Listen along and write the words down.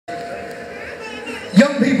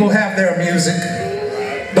people have their music,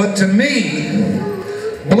 but to me,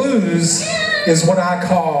 blues is what I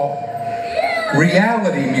call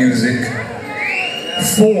reality music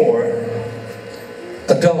for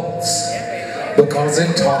adults, because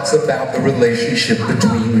it talks about the relationship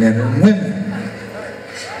between men and women.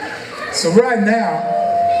 So right now,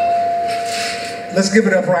 let's give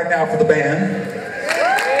it up right now for the band.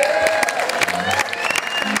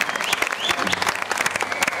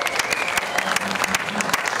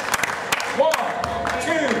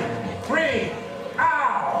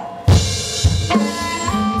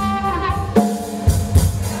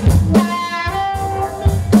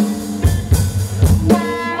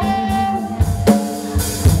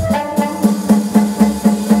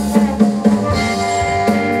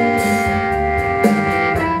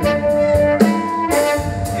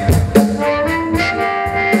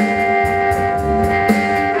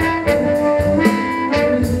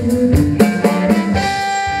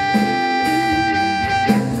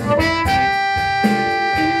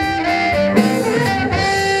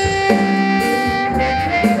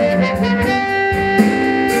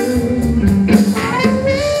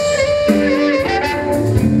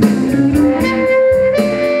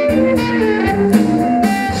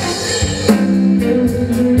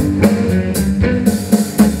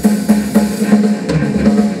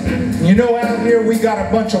 We got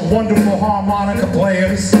a bunch of wonderful harmonica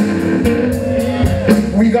players.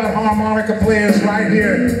 We got harmonica players right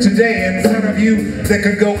here today in front of you that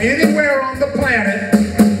could go anywhere on the planet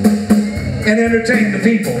and entertain the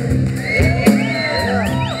people.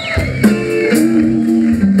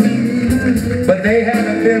 But they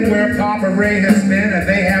haven't been where Papa Ray has been, and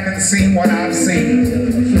they haven't seen what I've seen.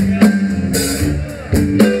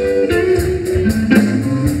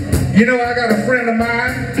 You know, I got a friend of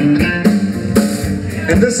mine,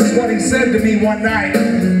 and this is what he said to me one night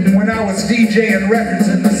when I was DJing records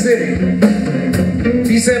in the city.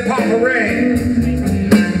 He said, "Papa Ray,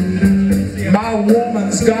 my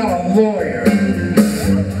woman's got a lawyer.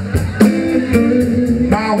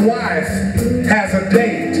 My wife has a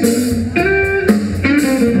date."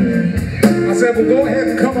 I said, "Well, go ahead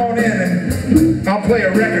and come on in and I'll play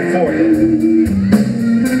a record for you."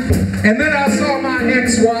 And then I saw my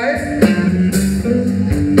ex-wife.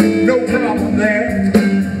 No problem there.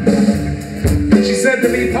 She said to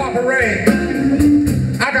me, "Papa Ray,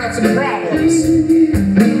 I got some problems."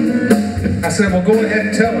 I said, "Well, go ahead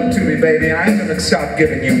and tell them to me, baby. I ain't gonna stop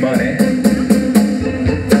giving you money."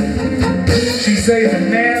 She said, "The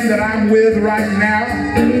man that I'm with right now,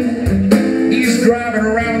 he's driving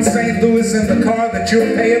around St. Louis in the car that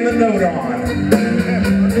you're paying the note on.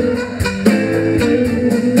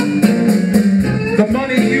 The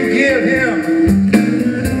money you give him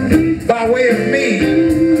by way of me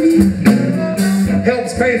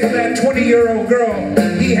helps pay for that 20-year-old girl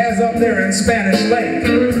he has up there in Spanish Lake."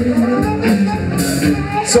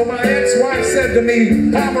 So my ex-wife said to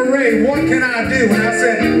me, "Papa Ray, what can I do?" And I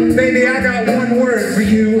said, "Baby, I got one word for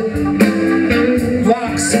you.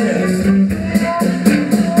 Locksmith."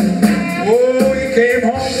 Oh, he came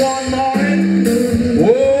home one morning.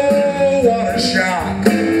 Oh, what a shock.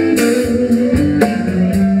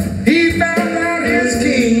 He found out his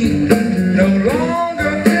key no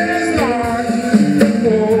longer fit his lock.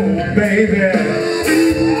 Oh, baby.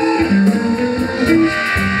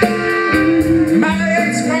 My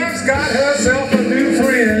ex-wife's got herself a new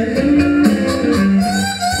friend.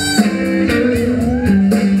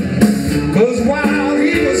 'Cause while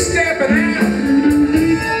he was stepping out,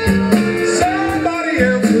 somebody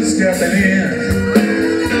else was stepping in.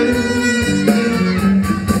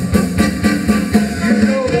 You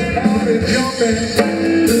know the party's jumping,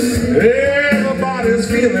 everybody's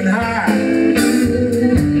feeling high.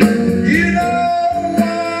 You know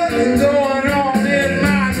what's going on in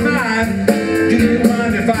my mind. Do you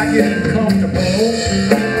mind if I get comfortable?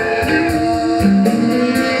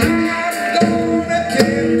 I'm gonna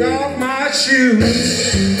kick off my shoes.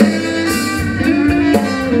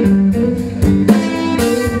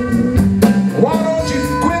 Why don't you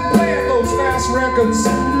quit playing those fast records?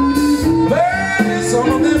 Play me some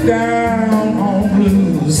of them down home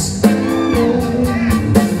blues.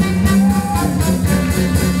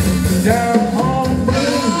 Down home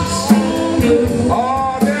blues.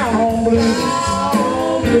 Oh, down home blues.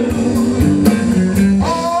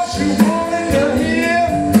 All she wanted to hear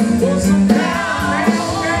was some down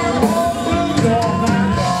home blues all night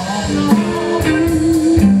long.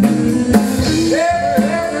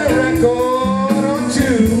 Every record or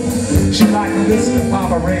two, she liked to listen to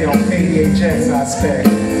Papa Ray on KDHX, I expect.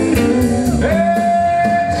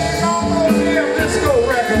 Hey, all those damn disco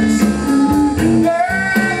records.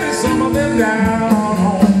 Play me some of them down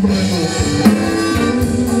home.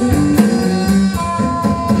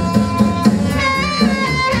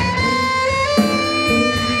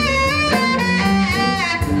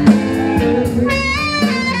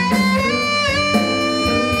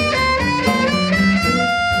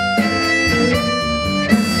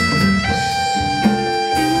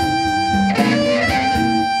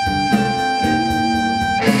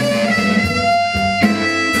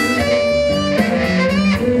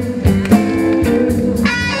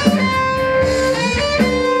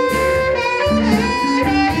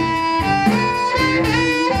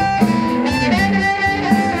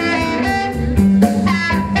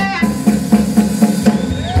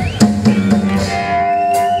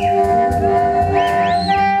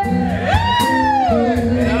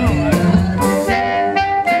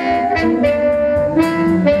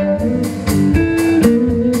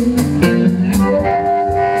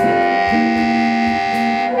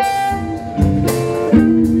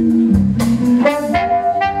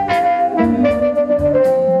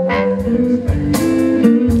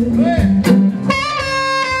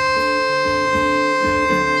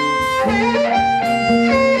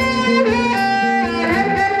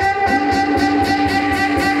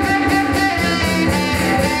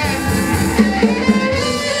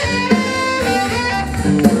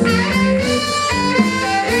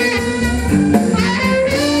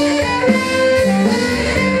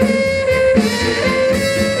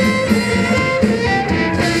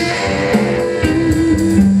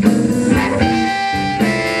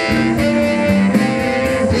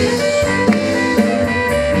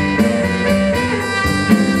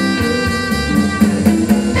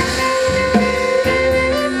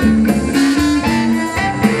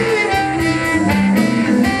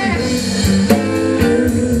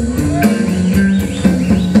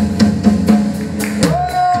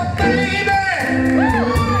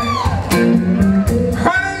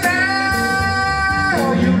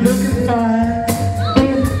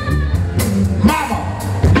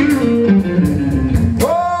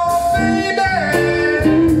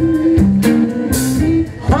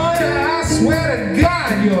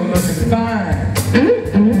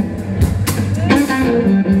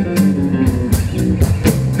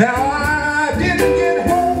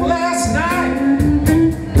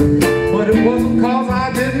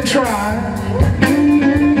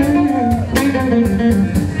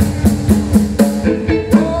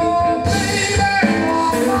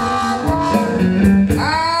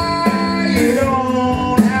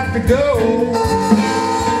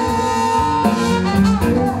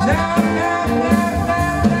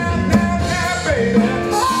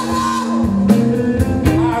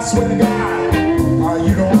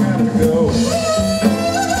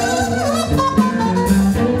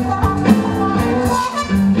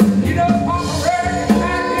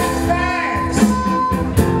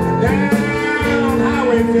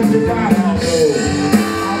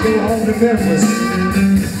 Memphis.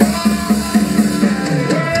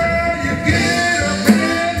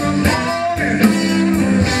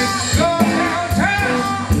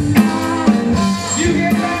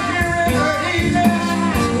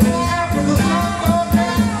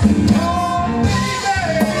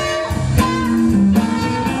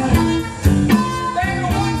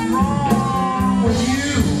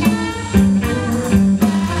 You